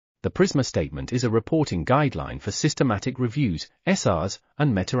The PRISMA statement is a reporting guideline for systematic reviews, SRs,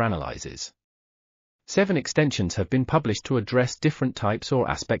 and meta-analyses. 7 extensions have been published to address different types or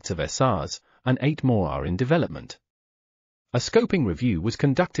aspects of SRs, and 8 more are in development. A scoping review was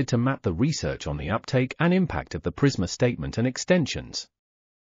conducted to map the research on the uptake and impact of the PRISMA statement and extensions.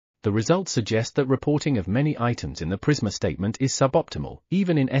 The results suggest that reporting of many items in the PRISMA statement is suboptimal,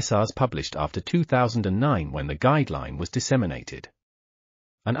 even in SRs published after 2009 when the guideline was disseminated.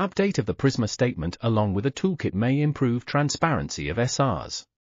 An update of the PRISMA statement along with a toolkit may improve transparency of SRs.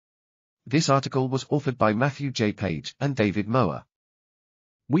 This article was authored by Matthew J. Page and David Moher.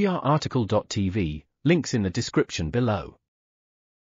 We are RTCLTV, links in the description below.